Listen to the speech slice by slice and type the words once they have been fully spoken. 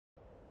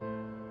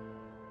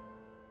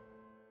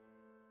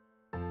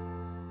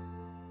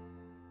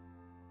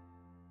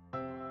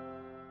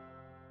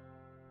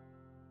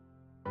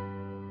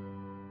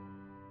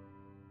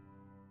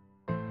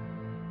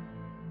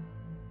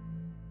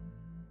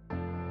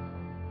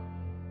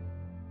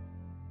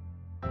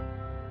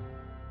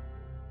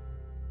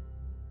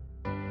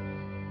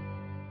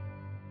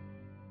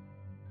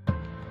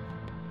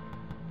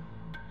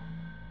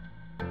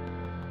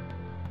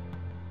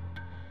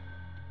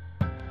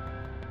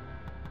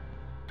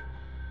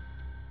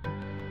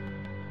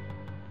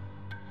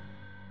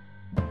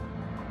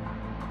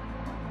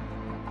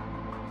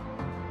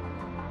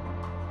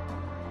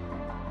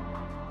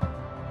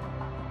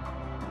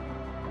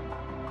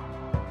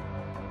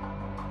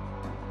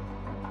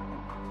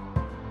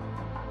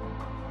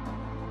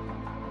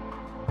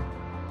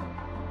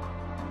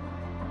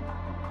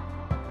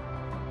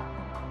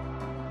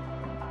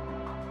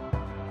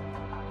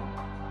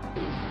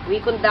we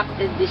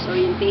conducted this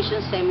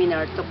orientation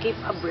seminar to keep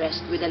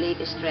abreast with the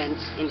latest trends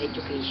in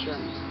education.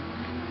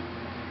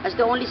 As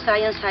the only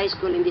science high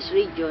school in this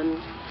region,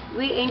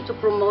 we aim to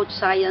promote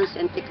science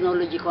and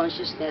technology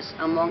consciousness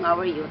among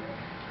our youth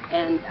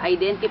and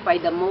identify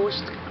the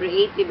most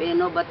creative and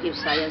innovative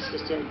science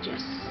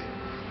researchers.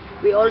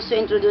 We also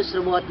introduced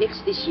robotics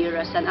this year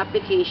as an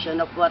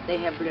application of what they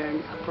have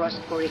learned across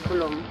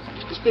curriculum,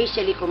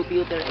 especially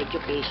computer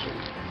education.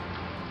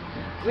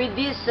 With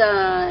this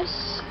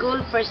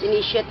School First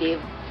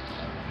initiative,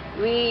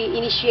 we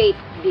initiate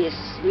this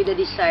with a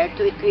desire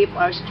to equip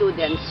our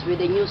students with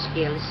the new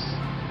skills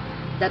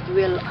that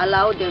will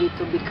allow them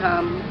to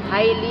become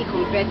highly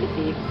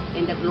competitive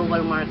in the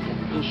global market,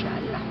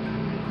 inshallah.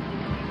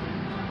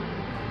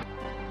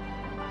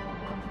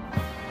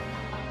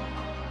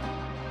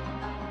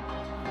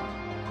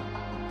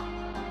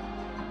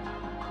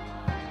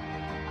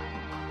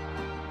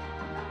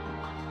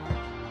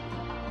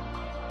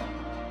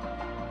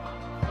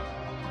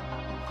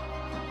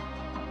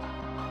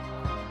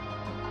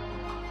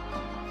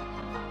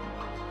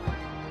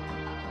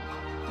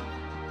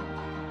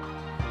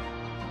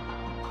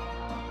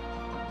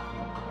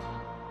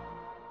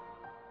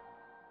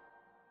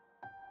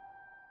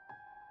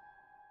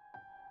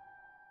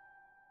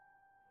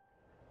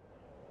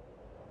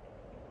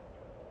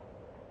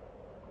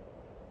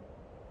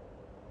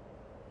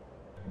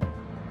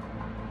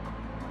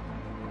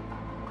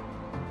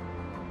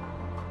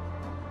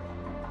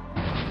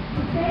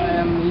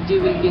 I am E.G.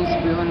 Wilkins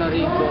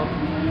Honorico,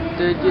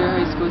 third year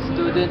high school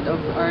student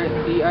of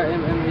the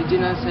Armm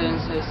Regional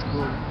Science High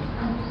School.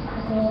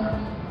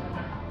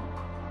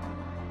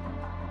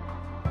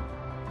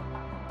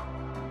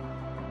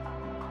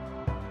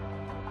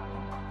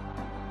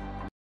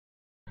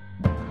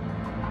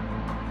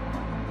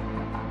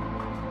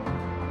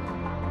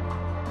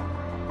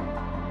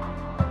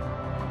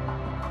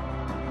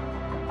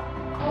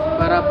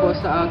 Para po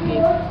sa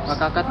akin,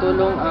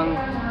 makakatulong ang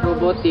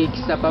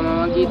robotics sa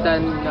pamamagitan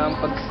ng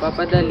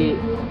pagpapadali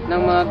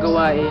ng mga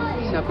gawain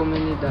sa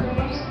komunidad.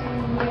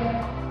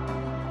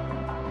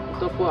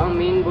 Ito po ang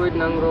mainboard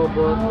ng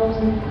robot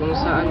kung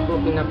saan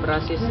po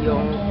pinaprocess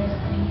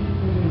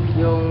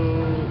yung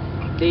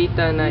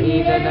data na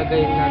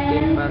ilalagay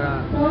natin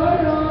para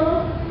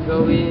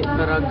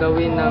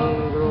gawin ng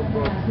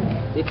robot.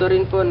 Dito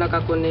rin po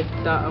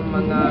nakakonekta ang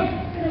mga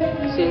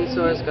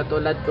sensors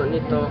katulad po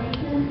nito.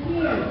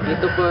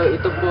 Ito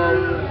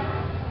pong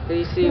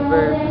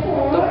receiver.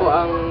 Ito po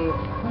ang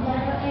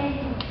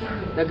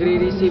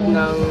nagre-receive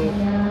ng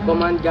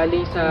command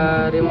galing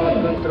sa remote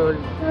control.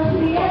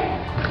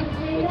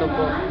 Ito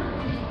po.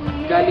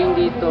 Galing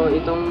dito,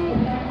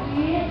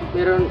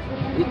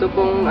 ito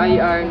pong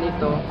IR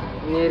nito,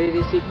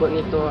 nire-receive po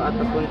nito at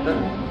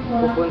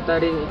pupunta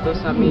rin ito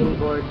sa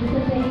mainboard,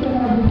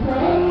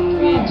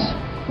 in which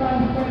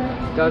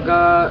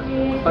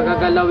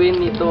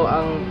pagagalawin nito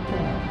ang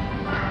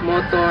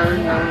motor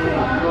ng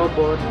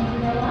robot,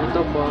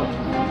 ito po,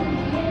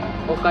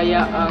 o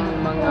kaya ang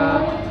mga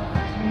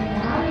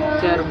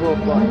servo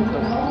po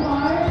ito,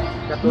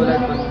 katulad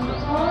po nito.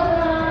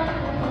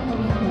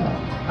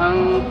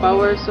 Ang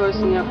power source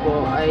niya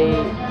po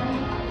ay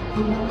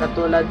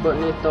katulad po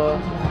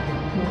nito,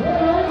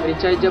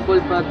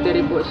 rechargeable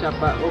battery po siya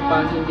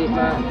upang hindi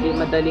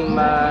madaling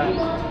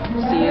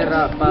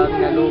masira pag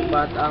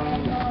nalupat ang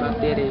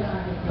battery,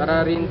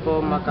 para rin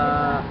po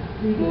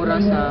makamura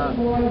sa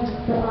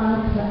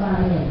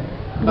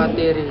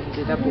battery,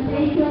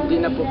 hindi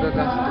na po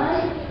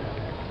gagastos.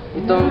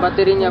 Itong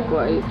battery niya po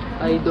ay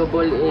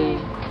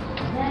AA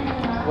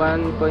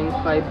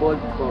 1.5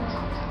 volt po.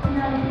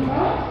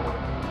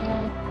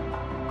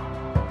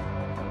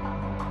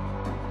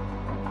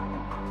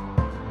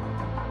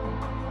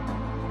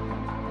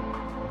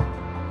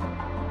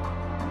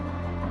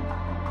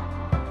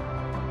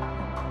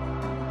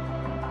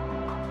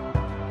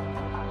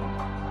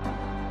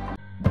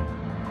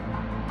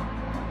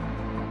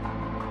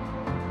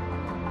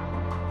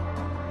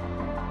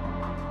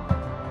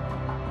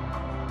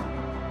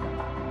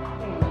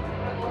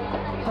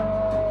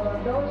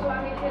 Those who are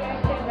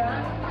interested,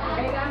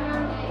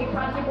 kailangan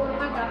i-possible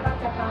ka dapat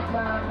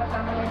kasama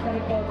lang sa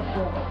report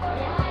ko.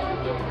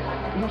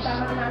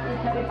 Kasama natin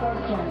sa report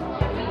yan.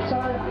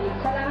 So,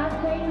 sa lahat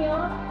sa inyo,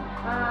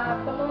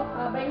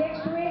 by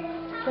next week,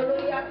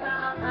 tuloy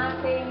yata ang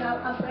ating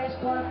press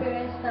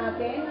conference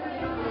natin.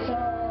 So,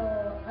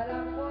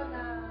 alam ko na